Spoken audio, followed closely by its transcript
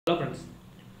Hello friends.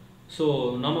 So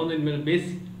நாம வந்து இந்த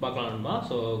பேசிக் பார்க்கலாம்னா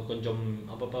சோ கொஞ்சம்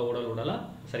அப்பப்ப ஓடல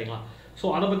சரிங்களா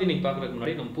சோ அத பத்தி நீங்க பார்க்கறதுக்கு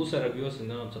முன்னாடி நம்ம புதுசா வியூவர்ஸ்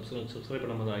இருந்தா சப்ஸ்கிரைப்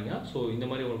பண்ண மாதிரிங்க சோ இந்த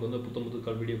மாதிரி உங்களுக்கு வந்து புது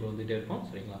கால் வீடியோ வந்துட்டே இருக்கும்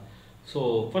சரிங்களா சோ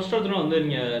ஃபர்ஸ்ட் ஒருத்தர வந்து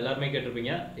நீங்க எல்லாரும்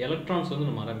கேட்டிருப்பீங்க எலக்ட்ரான்ஸ் வந்து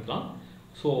நம்ம ஆரம்பிக்கலாம்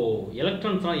சோ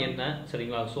எலக்ட்ரான்ஸ்னா என்ன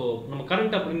சரிங்களா சோ நம்ம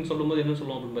கரண்ட் அப்படினு சொல்லும்போது என்ன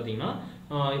சொல்லுவோம் அப்படினு பாத்தீங்கன்னா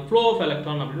flow of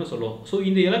electron அப்படினு சொல்லுவோம் சோ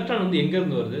இந்த எலக்ட்ரான் வந்து எங்க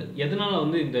இருந்து வருது எதனால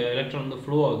வந்து இந்த எலக்ட்ரான் வந்து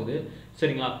flow ஆகுது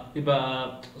சரிங்களா இப்போ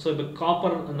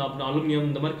காப்பர் அந்த அலுமினியம்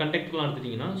இந்த மாதிரி கண்டக்டர்லாம்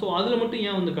எடுத்துட்டீங்கன்னா ஸோ அதில் மட்டும்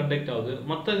ஏன் வந்து கண்டக்ட் ஆகுது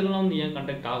மற்ற இதெல்லாம் வந்து ஏன்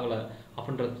கண்டக்ட் ஆகலை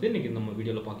அப்படின்றது இன்னைக்கு நம்ம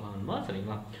வீடியோவில் பார்க்கலாம்மா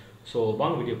சரிங்களா ஸோ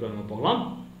வாங்க வீடியோக்குள்ள நம்ம போகலாம்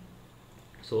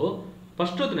ஸோ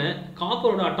ஃபர்ஸ்ட் வந்து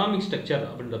காப்பரோட அட்டாமிக் ஸ்ட்ரக்சர்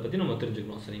அப்படின்றத பற்றி நம்ம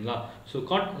தெரிஞ்சுக்கணும் சரிங்களா ஸோ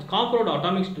காப்பரோட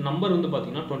அட்டாமிக் நம்பர் வந்து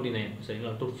பார்த்தீங்கன்னா 29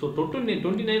 சரிங்களா ஸோ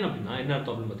 29 அப்படின்னா என்ன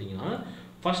அர்த்தம் அப்படின்னு பார்த்தீங்கன்னா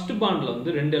ஃபர்ஸ்ட் பாண்டில்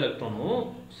வந்து 2 எலக்ட்ரானும்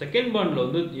செகண்ட் பாண்டில்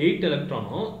வந்து 8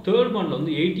 எலக்ட்ரானும் தேர்ட் பாண்டில்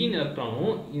வந்து 18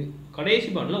 எலக்ட்ரானும் கடைசி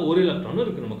பாண்டில் ஒரு எலக்ட்ரானும்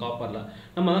இருக்குது நம்ம காப்பரில்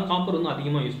நம்ம தான் காப்பர் வந்து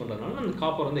அதிகமாக யூஸ் பண்ணுறதுனால அந்த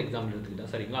காப்பர் வந்து எக்ஸாம்பிள்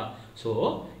எடுத்துக்கிட்டேன் சரிங்களா ஸோ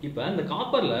இப்போ இந்த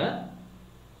காப்பரில்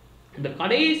இந்த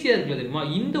கடைசியாக இருக்குது தெரியுமா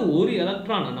இந்த ஒரு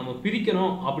எலக்ட்ரானை நம்ம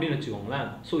பிரிக்கணும் அப்படின்னு வச்சுக்கோங்களேன்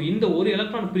ஸோ இந்த ஒரு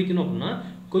எலக்ட்ரான் பிரிக்கணும் அப்படின்னா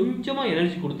கொஞ்சமாக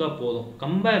எனர்ஜி கொடுத்தா போதும்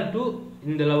கம்பேர் டு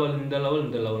இந்த லெவல்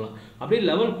அப்படியே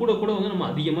லெவல் கூட வந்து நம்ம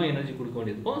அதிகமாக எனர்ஜி கொடுக்க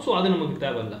வேண்டியிருக்கும் ஸோ அது நமக்கு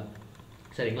தேவையில்லை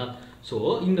சரிங்களா ஸோ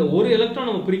இந்த ஒரு எலக்ட்ரான்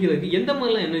நம்ம பிரிக்கிறதுக்கு எந்த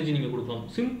மாதிரிலாம் எனர்ஜி நீங்கள் கொடுக்கலாம்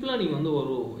சிம்பிளாக நீங்கள் வந்து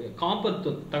ஒரு காப்பர்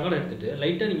தகடை எடுத்துகிட்டு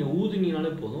லைட்டாக நீங்கள்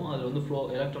ஊதுனீங்கனாலே போதும் அதில் வந்து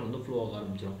எலக்ட்ரான் வந்து ஃப்ளோ ஆக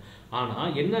ஆரம்பிச்சிடும்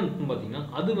ஆனால் என்னன்னு பார்த்தீங்கன்னா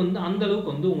அது வந்து அந்த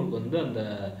அளவுக்கு வந்து உங்களுக்கு வந்து அந்த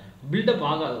பில்டப்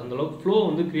ஆகாது அந்த அளவுக்கு ஃப்ளோ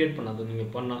வந்து கிரியேட் பண்ணாது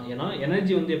நீங்கள் பண்ணால் ஏன்னா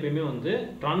எனர்ஜி வந்து எப்பயுமே வந்து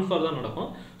ட்ரான்ஸ்ஃபர் தான் நடக்கும்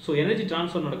ஸோ எனர்ஜி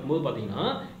ட்ரான்ஸ்ஃபர் நடக்கும்போது பார்த்தீங்கன்னா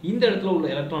இந்த இடத்துல உள்ள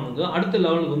எலக்ட்ரான் வந்து அடுத்த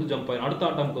லெவலுக்கு வந்து ஜம்ப் ஆயிடும் அடுத்த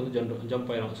ஆட்டமுக்கு வந்து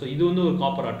ஜம்ப் ஆயிடும் ஸோ இது வந்து ஒரு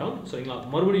காப்பர் ஆட்டம் சரிங்களா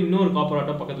மறுபடியும் இன்னொரு காப்பர்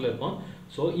ஆட்டம் பக்கத்தில் இருக்கும்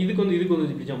ஸோ இதுக்கு வந்து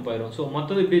இப்படி ஜம்ப் ஆயிரும் ஸோ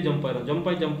மற்றது இப்படியே ஜம்ப்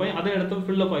ஆகி அதே இடத்துல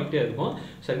ஃபில்லப் ஆகிட்டே இருக்கும்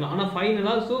சரிங்களா ஆனால்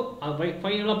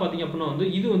ஃபைனலாக பார்த்தீங்க அப்படின்னா வந்து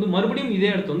இது வந்து மறுபடியும்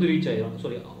இதே இடத்துல வந்து ரீச் ஆயிடும்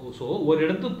ஸோ ஒரு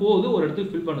இடத்துக்கு போகுது ஒரு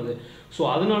இடத்துக்கு ஃபில் பண்ணுது ஸோ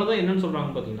அதனால தான் என்னன்னு சொல்கிறாங்க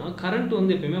பார்த்தீங்கன்னா கரண்ட்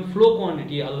வந்து எப்பயுமே ஃப்ளோ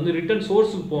குவான்டிட்டி அது வந்து ரிட்டர்ன்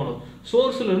சோர்ஸுக்கு போகணும்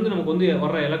சோர்ஸ்லேருந்து நமக்கு வந்து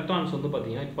வர எலக்ட்ரான்ஸ் வந்து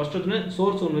பார்த்தீங்கன்னா ஃபர்ஸ்ட்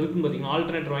சோர்ஸ் ஒன்று இருக்குன்னு பார்த்தீங்கன்னா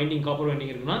ஆல்டர்னேட்டர் வைண்டிங் காப்பர்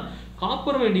வைண்டிங் இருக்குன்னா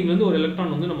காப்பர் வைண்டிங்லேருந்து ஒரு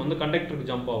எலக்ட்ரான் வந்து நம்ம வந்து கண்டக்டருக்கு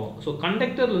ஜம்ப் ஆகும் ஸோ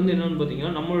கண்டக்டர்லேருந்து என்னன்னு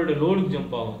பார்த்தீங்கன்னா நம்மளுடைய லோடுக்கு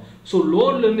ஜம்ப் ஆகும் ஸோ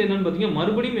லோட்லேருந்து என்னன்னு பார்த்தீங்கன்னா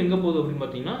மறுபடியும் எங்கே போகுது அப்படின்னு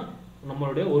பார்த்தீங்கன்னா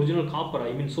நம்மளுடைய ஒரிஜினல் காப்பர்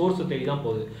சோர்ஸை தேடி தான்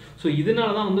போகுது ஸோ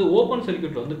இதனால தான் வந்து ஓப்பன்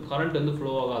சர்க்யூட்டில் வந்து கரண்ட் வந்து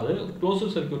ஃப்ளோ ஆகாது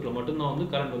க்ளோஸ்ட் சர்க்யூட்டில் மட்டும்தான் வந்து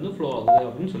கரண்ட் வந்து ஃப்ளோ ஆகுது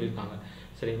அப்படின்னு சொல்லியிருக்காங்க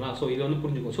சரிங்களா ஸோ இதை வந்து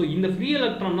புரிஞ்சுக்கும் ஸோ இந்த ஃப்ரீ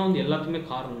எலக்ட்ரான் தான் வந்து எல்லாத்துக்குமே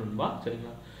காரணம் நண்பா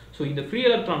சரிங்களா ஸோ இந்த ஃப்ரீ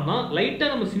எலக்ட்ரான் தான் லைட்டாக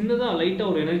நம்ம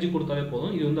லைட்டாக ஒரு எனர்ஜி கொடுத்தாலே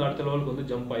போதும் இது வந்து அடுத்த லெவலுக்கு வந்து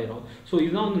ஜம்ப் ஆயிரும் ஸோ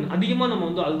இதுதான் வந்து அதிகமாக நம்ம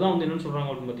வந்து அதுதான் வந்து என்னன்னு சொல்கிறாங்க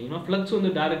அப்படின்னு பார்த்தீங்கன்னா ஃப்ளக்ஸ்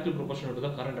வந்து directly proportional to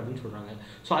the current அப்படின்னு சொல்கிறாங்க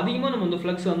ஸோ அதிகமாக நம்ம வந்து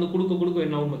ஃப்ளக்ஸ் வந்து கொடுக்க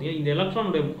என்ன ஆகும் பார்த்தீங்கன்னா இந்த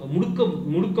எலக்ட்ரானுடைய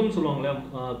முடுக்கம் சொல்லுவாங்களே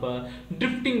இப்போ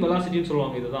ட்ரிஃப்டிங் வெலாசிட்டின்னு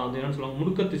சொல்லுவாங்க இதுதான் வந்து என்னன்னு சொல்லுவாங்க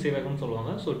முடுக்க திசைவேகம்னு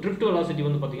சொல்லுவாங்க ஸோ ட்ரிஃப்ட் வெலாசிட்டி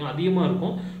வந்து பார்த்தீங்கன்னா அதிகமாக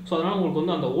இருக்கும் ஸோ அதனால் உங்களுக்கு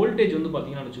வந்து அந்த வோல்டேஜ் வந்து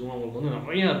பார்த்தீங்கன்னா வச்சுக்கோங்க உங்களுக்கு வந்து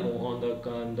நிறையா இருக்கும்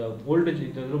அந்த வோல்டேஜ்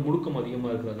முடுக்கம்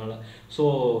அதிகமாக இருக்கிறதுனால ஸோ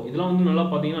இதெல்லாம் வந்து நல்லா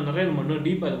பார்த்தீங்கன்னா நிறைய நம்ம இன்னும்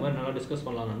டீப்பாக இது மாதிரி நல்லா டிஸ்கஸ்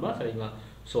பண்ணலாம் நண்பா சரிங்களா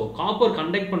ஸோ காப்பர்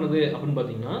கண்டக்ட் பண்ணுது அப்படின்னு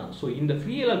பார்த்தீங்கன்னா ஸோ இந்த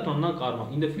ஃப்ரீ எலக்ட்ரான் தான்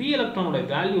காரணம் இந்த ஃப்ரீ எலக்ட்ரானோட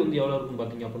வேல்யூ வந்து எவ்வளோ இருக்குன்னு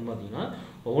பார்த்தீங்க அப்படின்னு பார்த்தீங்கன்னா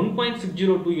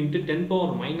 1.602 ×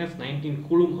 10⁻19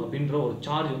 கூலும் அப்படின்ற ஒரு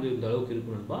சார்ஜ் வந்து இந்த அளவுக்கு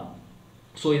இருக்கு நண்பா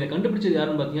ஸோ இதை கண்டுபிடிச்சது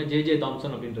யாருன்னு பார்த்தீங்கன்னா ஜே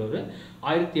தாம்சன் அப்படின்றவர்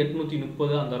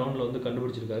 1830 அந்த ரவுண்டில் வந்து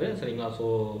கண்டுபிடிச்சிருக்காரு சரிங்களா ஸோ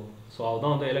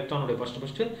அதுதான் வந்து எலக்ட்ரானோட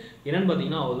ஃபர்ஸ்ட் என்னன்னு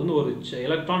பார்த்தீங்கன்னா அவர் வந்து ஒரு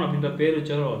எலக்ட்ரான் அப்படின்ற பேர்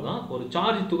வச்சவர் தான் ஒரு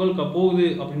சார்ஜ் துகள்க போகுது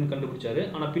அப்படின்னு கண்டுபிடிச்சாரு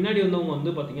ஆனால் பின்னாடி வந்தவங்க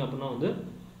வந்து பார்த்தீங்க அப்படின்னா வந்து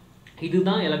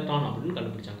இதுதான் எலக்ட்ரான் அப்படின்னு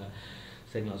கண்டுபிடிச்சாங்க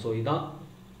சரிங்களா ஸோ இதான்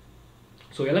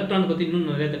ஸோ எலக்ட்ரான் பற்றி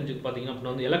இன்னும் நிறைய தெரிஞ்சுக்க பார்த்தீங்கன்னா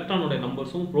அப்படின்னா வந்து எலக்ட்ரானோட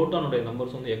நம்பர்ஸும் ப்ரோட்டானோட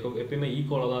நம்பர்ஸும் வந்து எப்பயுமே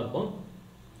ஈக்குவலாக தான் இருக்கும்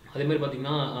அதேமாதிரி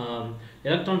பார்த்தீங்கன்னா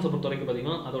எலக்ட்ரான்ஸை பொறுத்த வரைக்கும்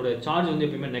பார்த்தீங்கன்னா அதோட சார்ஜ் வந்து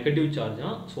எப்பயுமே நெகட்டிவ் சார்ஜ்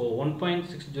தான் ஸோ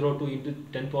 1.602 ×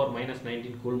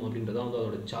 10⁻19 கூலும் அப்படின்றத வந்து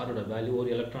அதோட சார்ஜோட வேல்யூ ஒரு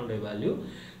எலக்ட்ரானோட வேல்யூ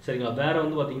சரிங்களா வேற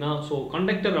வந்து பார்த்தீங்கன்னா ஸோ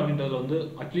கண்டக்டர் அப்படின்றதுல வந்து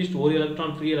அட்லீஸ்ட் ஒரு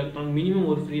எலக்ட்ரான் ஃப்ரீ எலக்ட்ரான் மினிமம்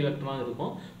ஒரு ஃப்ரீ எலக்ட்ரான்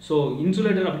இருக்கும் ஸோ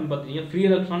இன்சுலேட்டர் அப்படின்னு பார்த்தீங்கன்னா ஃப்ரீ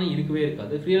எலக்ட்ரானே இருக்கவே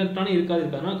இருக்காது ஃப்ரீ எலக்ட்ரானே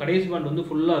இருக்காதுன்னா கடைசி பாண்ட் வந்து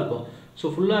ஃபுல்லாக இருக்கும் ஸோ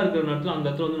ஃபுல்லாக இருக்கிற நேரத்தில் அந்த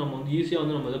இடத்துல வந்து நம்ம வந்து ஈஸியாக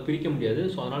வந்து நம்ம அதை பிரிக்க முடியாது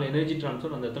ஸோ அதனால் எனர்ஜி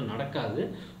ட்ரான்ஸ்ஃபர் அந்த இடத்துல நடக்காது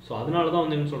ஸோ அதனால தான்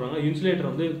வந்து என்ன சொல்கிறாங்க இன்சுலேட்டர்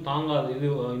வந்து தாங்காது இது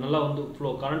நல்லா வந்து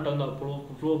கரண்ட் வந்து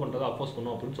ஃப்ளோ பண்ணுறதை அப்போஸ்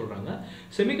பண்ணும் அப்படின்னு சொல்கிறாங்க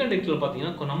செமிகண்டக்டரில்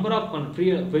பார்த்தீங்கன்னா நம்பர் ஆஃப்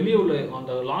வெளியே உள்ள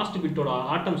அந்த லாஸ்ட் பிட்டோட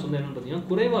ஆட்டம்ஸ் வந்து என்னென்னு பார்த்தீங்கன்னா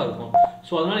குறைவாக இருக்கும்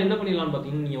ஸோ அதனால் என்ன பண்ணிடலாம்னு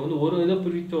பார்த்தீங்கன்னா நீங்கள் வந்து ஒரு இதை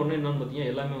பிரித்த உடனே என்னன்னு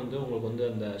பார்த்தீங்கன்னா எல்லாமே வந்து உங்களுக்கு வந்து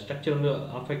அந்த ஸ்ட்ரக்சர் வந்து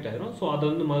அஃபெக்ட் ஆகிடும் ஸோ அதை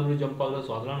வந்து மறுபடியும் ஜம்ப் ஆகுது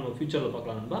ஸோ அதெல்லாம் நம்ம ஃபியூச்சரில்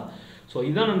பார்க்கலாம் நண்பா ஸோ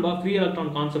இதான் நண்பா ஃப்ரீ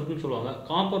எலக்ட்ரான் கான்செப்ட்னு சொல்லுவாங்க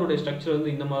காப்பரோட ஸ்ட்ரக்சர்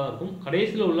வந்து இந்த மாதிரி தான் இருக்கும்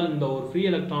கடைசியில் உள்ள இந்த ஒரு ஃப்ரீ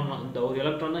எலக்ட்ரான் இந்த ஒரு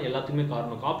எலக்ட்ரான் தான் எல்லாத்துக்குமே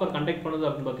காரணம் காப்பர் கண்டக்ட் பண்ணுது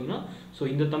அப்படின்னு பார்த்தீங்கன்னா ஸோ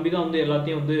இந்த தம்பி தான் வந்து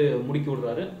எல்லாத்தையும் வந்து முடிக்க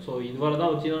விடுறாரு ஸோ இதுவரை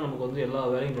தான் வச்சு தான் நமக்கு வந்து எல்லா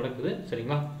வேலையும் நடக்குது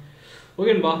சரிங்களா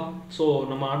ஓகேன்பா. ஸோ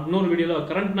நம்ம இன்னொரு வீடியோவில்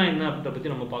கரண்ட்னா என்ன அப்படின்றத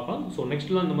பற்றி நம்ம பார்க்கலாம். ஸோ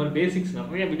நெக்ஸ்ட்லாம் இந்த மாதிரி பேசிக்ஸ்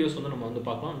நிறைய வீடியோஸ் வந்து நம்ம வந்து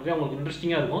பார்க்கலாம். நிறையா உங்களுக்கு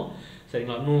இன்ட்ரெஸ்டிங்காக இருக்கும்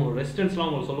சரிங்களா. இன்னும் ரெசிஸ்டன்ஸ்லாம்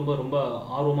உங்களுக்கு சொல்லும்போது ரொம்ப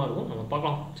ஆர்வமாக இருக்கும், நம்ம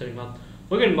பார்க்கலாம் சரிங்களா.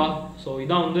 ஓகேன்பா. ஸோ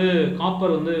இதான் வந்து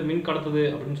காப்பர் வந்து மின் கடத்துது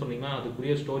அப்படின்னு சொன்னீங்கன்னா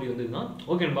அதுக்குரிய ஸ்டோரி வந்து இதுதான்.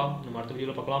 ஓகேன்பா, நம்ம அடுத்த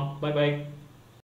வீடியோவில் பார்க்கலாம். Bye bye.